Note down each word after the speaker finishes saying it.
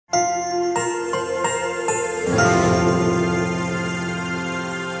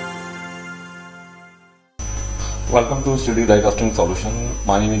Welcome to Steady Die Casting Solution.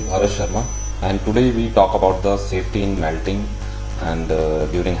 My name is Bharat and today we talk about the safety in melting and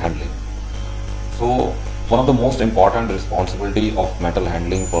during handling. So one of the most important responsibility of metal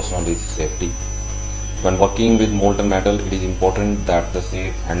handling personnel is safety. When working with molten metal, it is important that the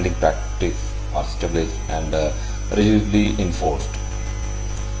safe handling practices are established and rigidly enforced.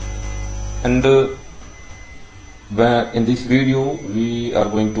 And in this video, we are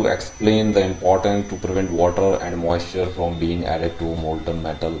going to explain the importance to prevent water and moisture from being added to molten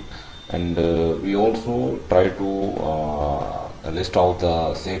metal, and we also try to list out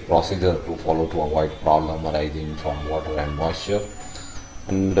the safe procedure to follow to avoid problem arising from water and moisture.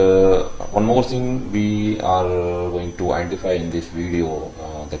 And one more thing, we are going to identify in this video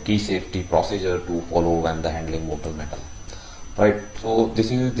the key safety procedure to follow when the handling molten metal. Right, so this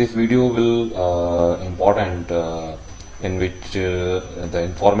video will important in which the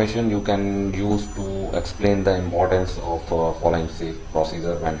information you can use to explain the importance of following safe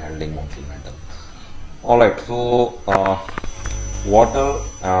procedure when handling molten metal. All right, so water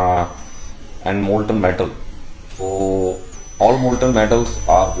and molten metal. So all molten metals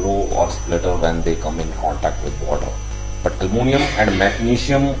are glow or splatter when they come in contact with water, but aluminum and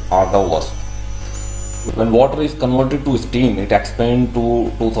magnesium are the worst. When water is converted to steam, it expands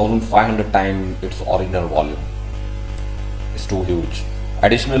to 2500 times its original volume. It's too huge.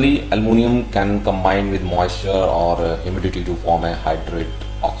 Additionally, aluminum can combine with moisture or humidity to form a hydrated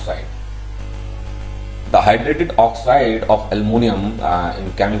oxide. The hydrated oxide of aluminum,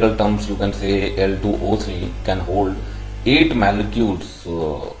 in chemical terms you can say Al2O3, can hold 8 molecules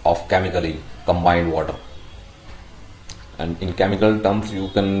of chemically combined water. And in chemical terms you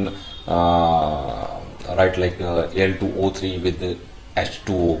can write like Al2O3 with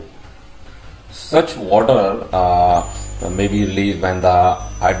H2O. Such water may be released when the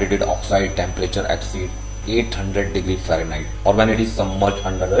hydrated oxide temperature exceeds 800 degrees Fahrenheit or when it is submerged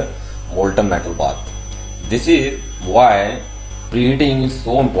under a molten metal bath. This is why preheating is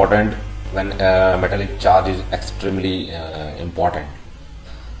so important when metallic charge is extremely important.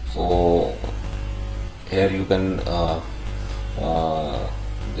 So here you can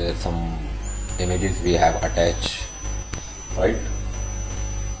there's some images we have attached, right?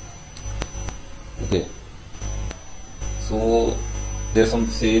 Okay, so there's some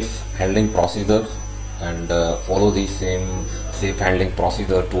safe handling procedure, and follow the same safe handling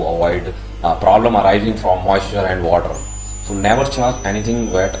procedure to avoid problem arising from moisture and water. So never charge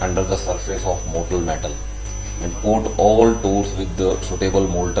anything wet under the surface of molten metal, and coat all tools with the suitable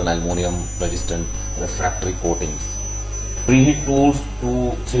molten aluminum resistant refractory coatings. Preheat tools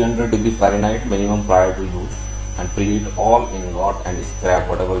to 300 degrees Fahrenheit minimum prior to use, and preheat all ingot and scrap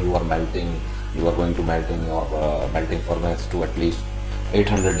whatever you are melting. You are going to melt in your melting furnace to at least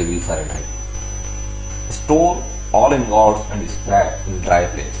 800 degrees Fahrenheit. Store all ingots and scrap in dry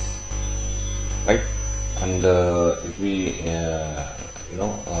place, right? And if we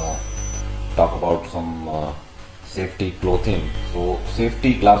talk about some safety clothing, so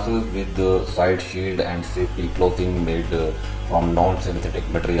safety glasses with the side shield and safety clothing made from non-synthetic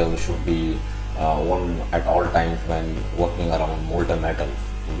material should be worn at all times when working around molten metal.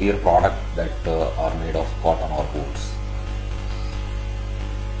 Wear products that are made of cotton or boots.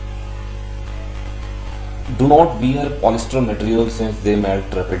 Do not wear polyester materials since they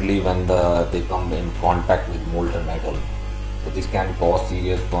melt rapidly when they come in contact with molten metal. So this can cause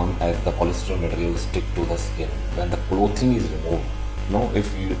serious burn as the polyester material stick to the skin when the clothing is removed.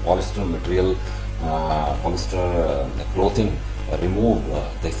 If you polyester material, clothing removed,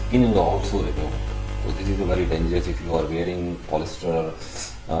 the skin is also removed. So this is very dangerous if you are wearing polyester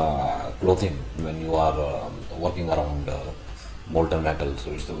clothing when you are working around molten metal.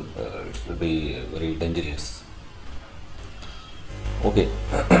 So it will be very dangerous. Okay.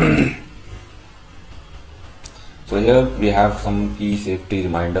 So here we have some key safety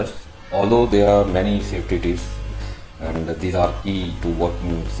reminders. Although there are many safety tips, and these are key to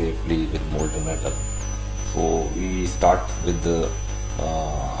working safely with molten metal. So we start with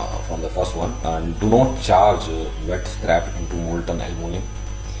from the first one, and do not charge wet scrap into molten aluminum.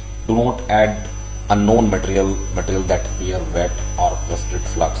 Do not add unknown material that appear wet or crusted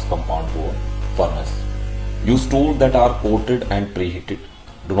flux compound to a furnace. Use tools that are coated and preheated.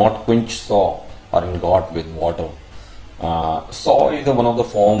 Do not quench saw or ingot with water. Saw is one of the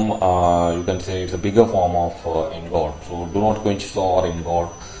form, you can say it's a bigger form of ingot. So do not quench saw or ingot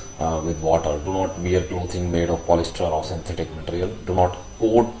with water. Do not wear clothing made of polyester or synthetic material. Do not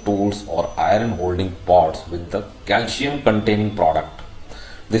coat tools or iron holding pots with the calcium containing product.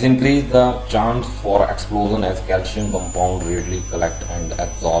 This increases the chance for explosion as calcium compound readily collect and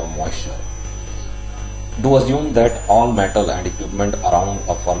absorb moisture. Do assume that all metal and equipment around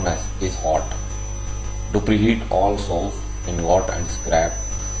a furnace is hot. Do preheat all soles, ingot and scrap,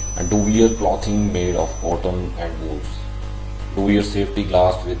 and do wear clothing made of cotton and wools. Do wear safety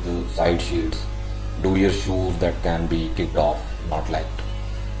glass with side shields. Do wear shoes that can be kicked off, not legged.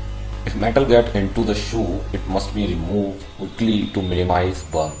 If metal gets into the shoe, it must be removed quickly to minimize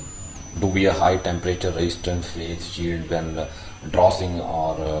burn. Do wear high temperature resistant face shield when dressing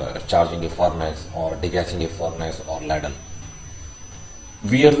or charging a furnace or degassing a furnace or ladle.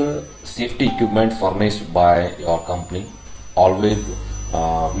 Wear the safety equipment furnished by your company. Always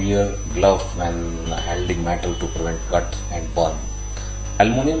wear gloves when handling metal to prevent cuts and burn.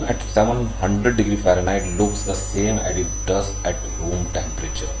 Aluminum at 700 degree Fahrenheit looks the same as it does at room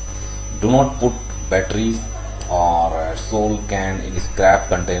temperature. Do not put batteries or sole can in scrap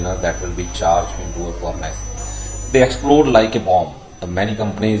container that will be charged into a furnace. They explode like a bomb. Many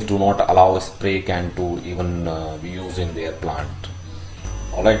companies do not allow a spray can to even be used in their plant.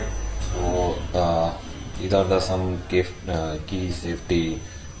 Alright, so these are some key safety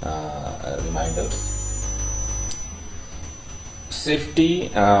reminders. Safety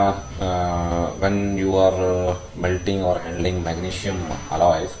when you are melting or handling magnesium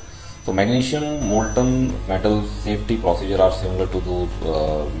alloys. So magnesium molten metal safety procedure are similar to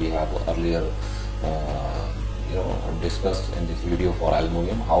those we have earlier discussed in this video for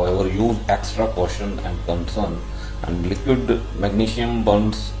aluminum. However, use extra caution and concern, and liquid magnesium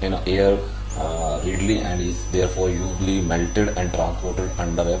burns in air readily and is therefore usually melted and transported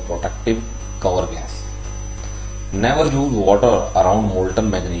under a protective cover gas. Never use water around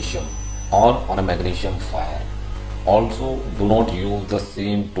molten magnesium or on a magnesium fire. Also, do not use the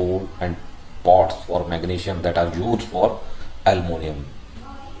same tool and pots for magnesium that are used for aluminum.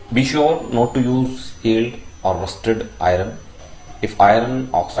 Be sure not to use scaled or rusted iron. If iron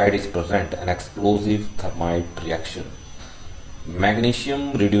oxide is present, an explosive thermite reaction.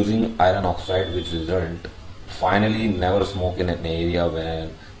 Magnesium reducing iron oxide which result. Finally, never smoke in an area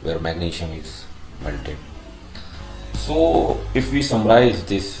where magnesium is melted. So if we summarize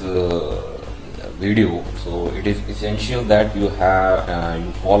this video, so it is essential that you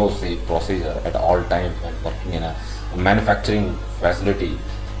follow safe procedure at all times when working in a manufacturing facility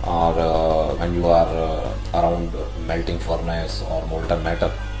or when you are around melting furnace or molten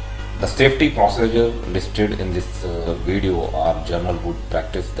metal. The safety procedure listed in this video are general good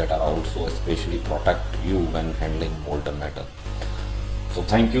practice that are also especially protect you when handling molten metal. So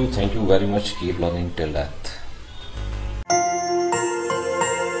thank you very much. Keep learning till death.